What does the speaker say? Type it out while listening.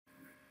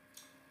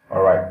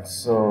Alright,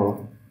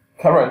 so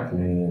currently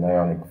in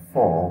Ionic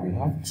 4, we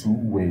have two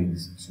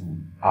ways to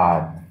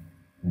add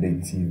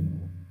native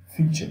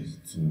features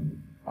to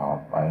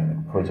our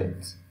Ionic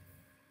project.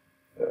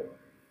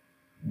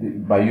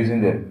 By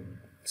using the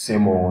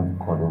same old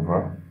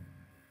codeover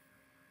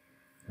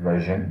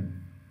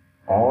version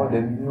or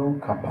the new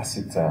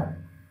Capacitor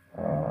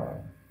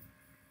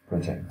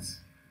project.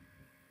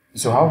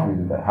 So how do we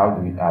do that? How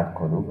do we add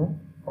codeover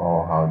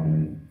or how do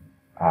we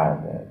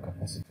add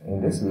Capacitor?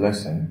 In this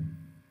lesson,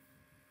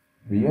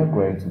 we are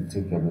going to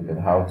take a look at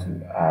how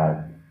to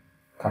add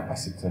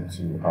Capacitor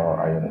to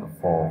our Ionic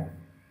 4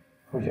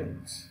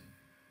 project.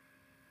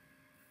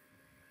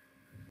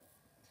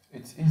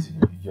 It's easy.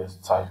 You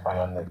just type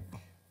Ionic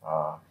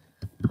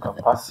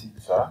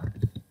Capacitor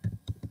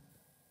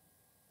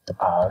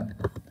add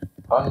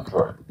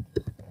Android,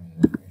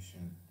 and we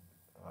should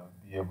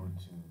be able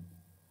to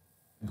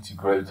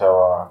integrate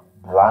our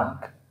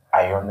blank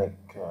Ionic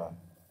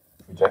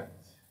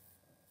project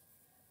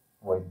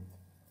with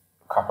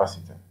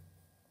Capacitor.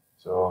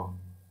 So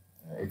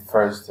it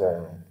first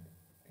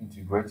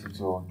integrates it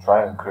to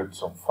try and create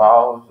some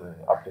files,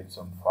 update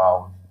some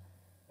files,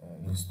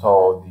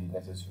 install the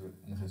necessary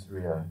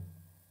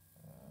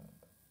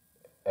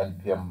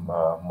npm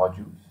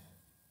modules.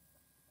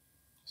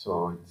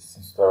 So it's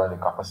installing the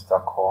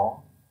capacitor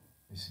core.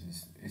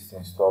 It's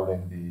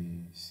installing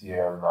the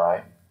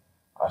CLI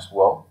as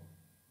well.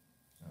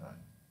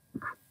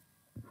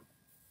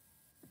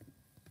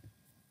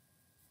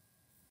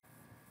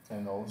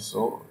 And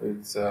also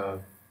it's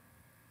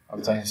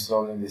after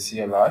installing the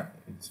CLI,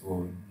 it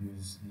will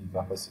use the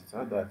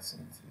capacitor that's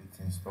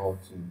installed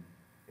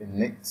to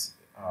init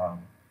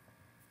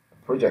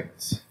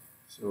project.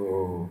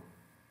 So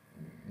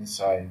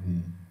inside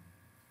the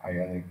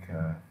Ionic,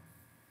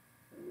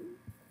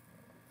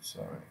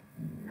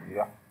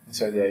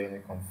 inside the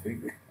Ionic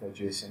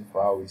config.json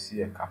file, we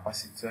see a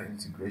capacitor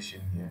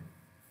integration here.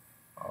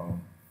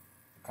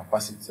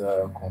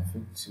 Capacitor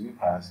config2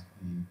 has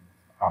the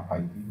app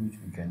ID, which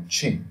we can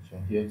change,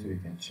 and here too we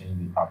can change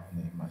the app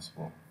name as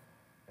well,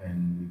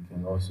 and we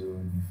can also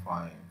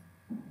define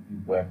the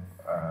web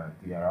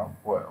DRL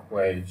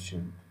where it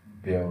should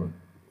build,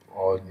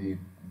 or the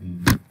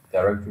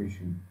directory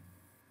should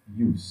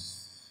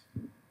use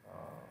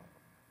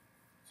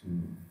to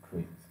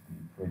create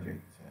the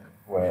project,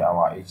 where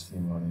our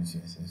HTML and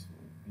CSS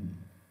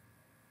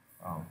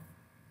will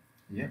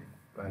be.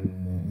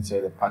 And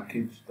inside the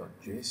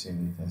package.json,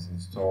 it has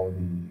installed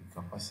the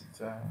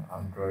capacitor,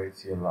 Android,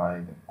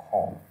 CLI, the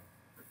core,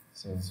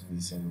 since we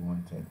said we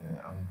wanted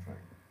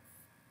Android.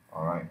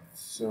 Alright,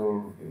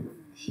 so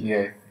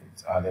here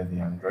it's added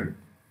the Android,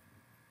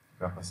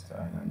 capacitor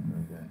and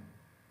Android.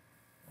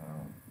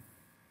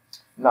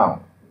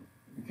 Now,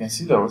 you can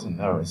see there was an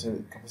error. So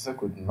the capacitor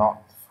could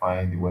not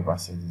find the web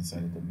assets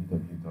inside the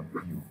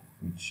www,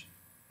 which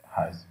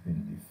has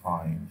been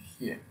defined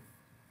here.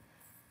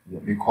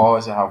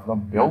 Because I have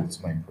not built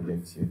my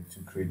project yet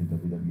to create the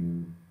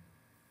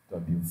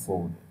www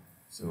folder,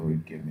 so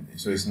it gave me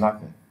this. So it's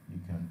nothing. You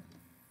can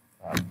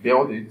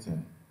build it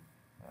and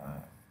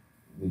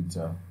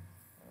later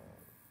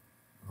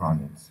run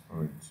it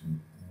for it to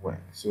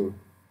work. So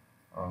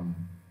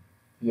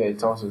here it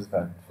tells us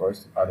that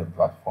first to add a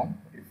platform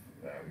if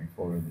we've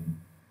already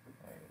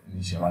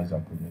initialized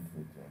our project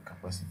with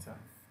Capacitor.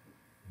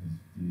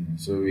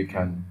 So we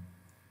can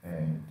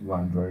do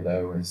Android,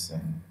 iOS,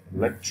 and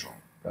Electron.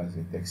 That's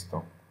a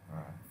desktop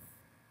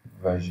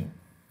version.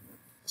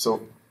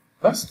 So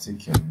let's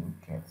take a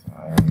look at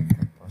Ionic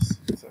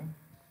Capacitor.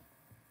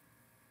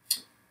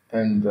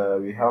 And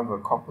we have a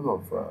couple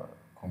of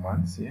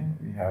commands here.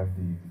 We have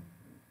the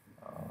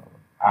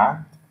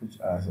add, which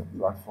as a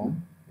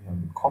platform. We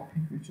have the copy,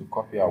 which will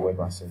copy our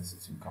web assets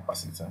to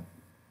Capacitor.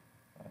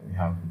 We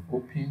have the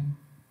open,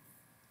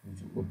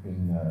 which will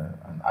open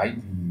an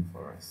IDE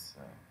for us.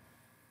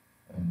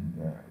 And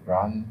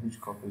run, which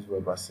copies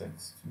web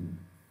assets to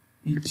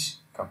each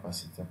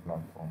capacitor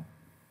platform,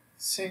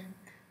 sync,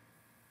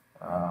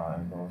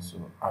 and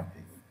also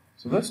update.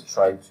 So let's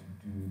try to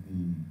do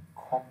the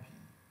copy.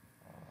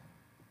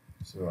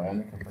 So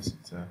Ionic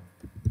Capacitor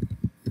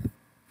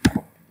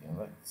copy, and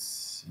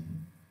let's see.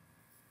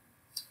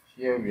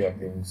 Here we are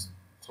being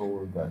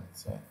told that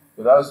so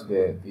that's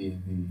the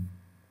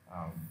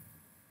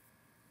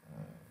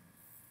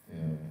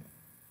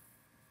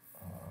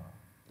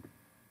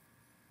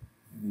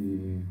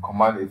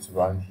command it's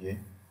run here,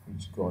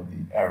 which got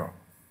the error.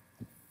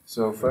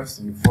 So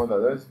first, before that,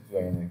 let's do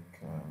Ionic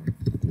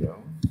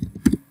build,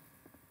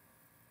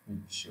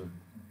 which should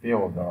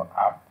build our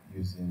app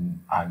using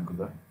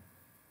Angular.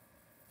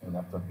 And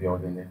after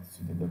building it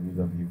to the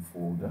www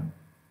folder,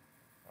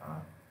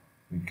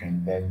 we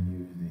can then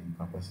use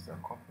the capacitor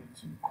copy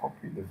to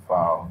copy the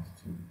files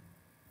to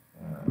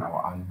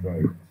our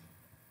Android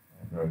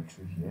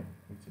directory here,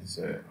 which is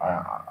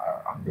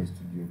our Android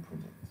Studio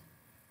project.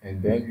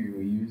 And then we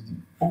will use the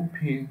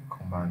open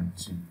command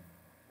to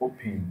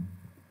open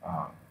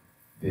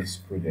this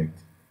project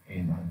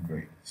in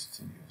Android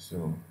Studio.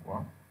 So,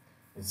 well,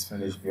 it's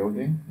finished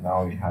building.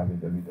 Now we have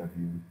the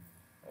www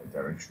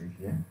directory. directory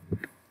here.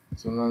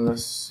 So now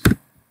let's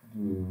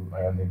do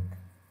Ionic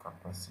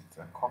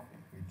capacitor copy,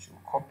 which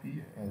will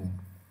copy, and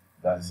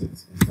that's it.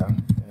 It's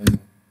done. And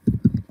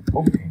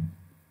open.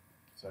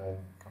 So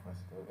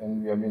capacitor,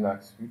 and we have been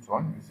asked which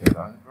one. We said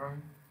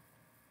Android,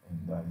 and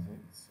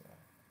that's it.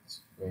 It's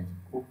going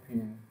to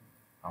open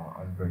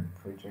our Android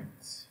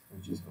project,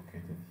 which is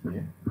located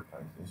here.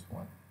 That's this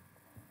one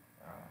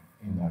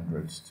in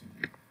Android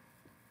Studio.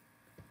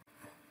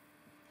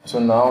 So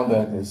now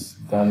that it's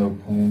done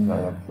opening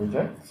our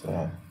project,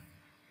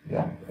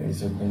 yeah,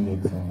 it's opening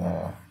it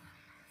in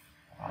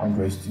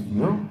Android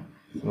Studio.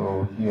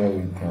 So here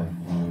we can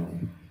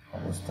do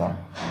other stuff.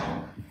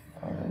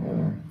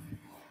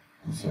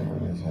 Disable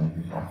this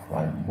and use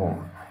offline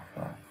mode.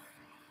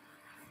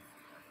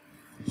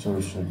 So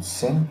we should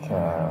sync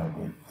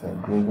with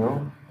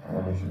Gradle,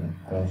 and we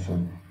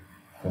should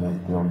finish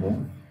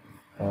building.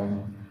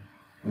 And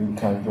we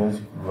can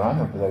just run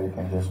our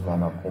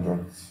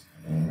projects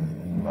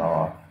in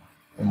our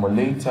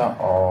emulator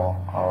or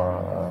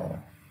our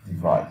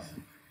device.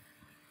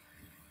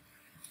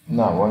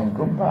 Now when we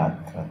go back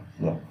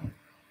here,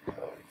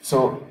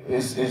 so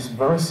it's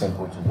very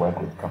simple to work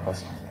with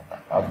Capacitor.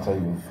 After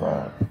you've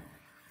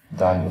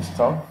done your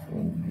stuff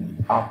in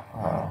the app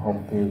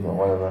homepage or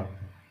whatever,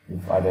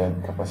 you've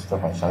added Capacitor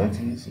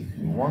functionalities. If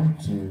you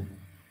want to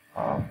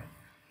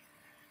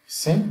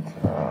sync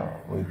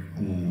with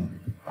the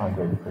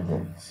Android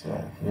projects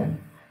here,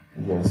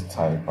 you just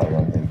type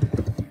Ionic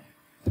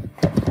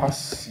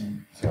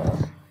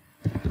Capacitor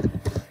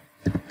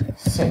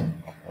sync,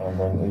 and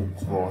then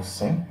it will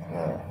sync.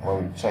 When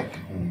we check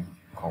the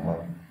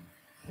command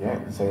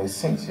here, it says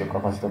sync your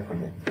capacitor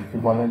project,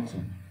 equivalent to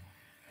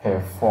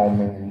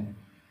performing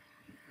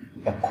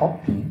a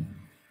copy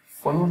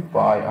followed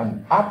by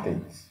an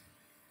update.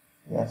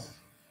 Yes,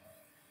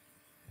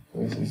 so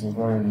this is a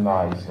very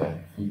nice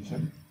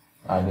feature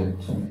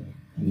added to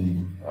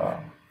the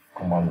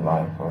command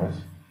line for us.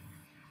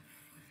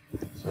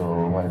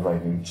 So whenever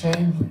you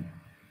change,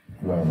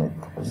 you want to make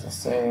capacitor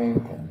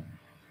sync and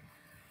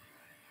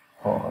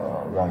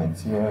run it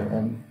here,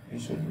 and it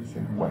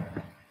should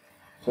work.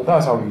 So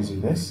that's how easy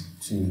it is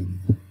to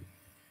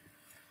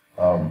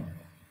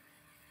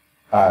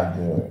add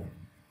the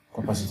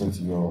capacitor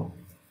to your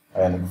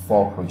Ionic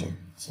 4 project.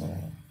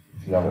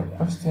 If you have a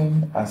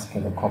question, ask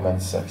in the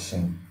comment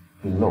section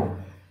below.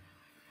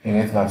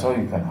 Anything at all,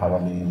 you can have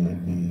it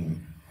in the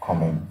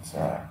comment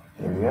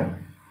area.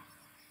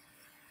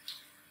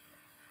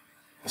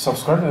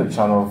 Subscribe to the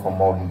channel for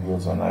more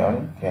videos on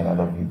Ionic and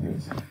other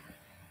videos.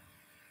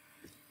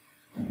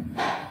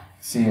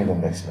 See you in the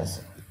next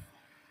lesson.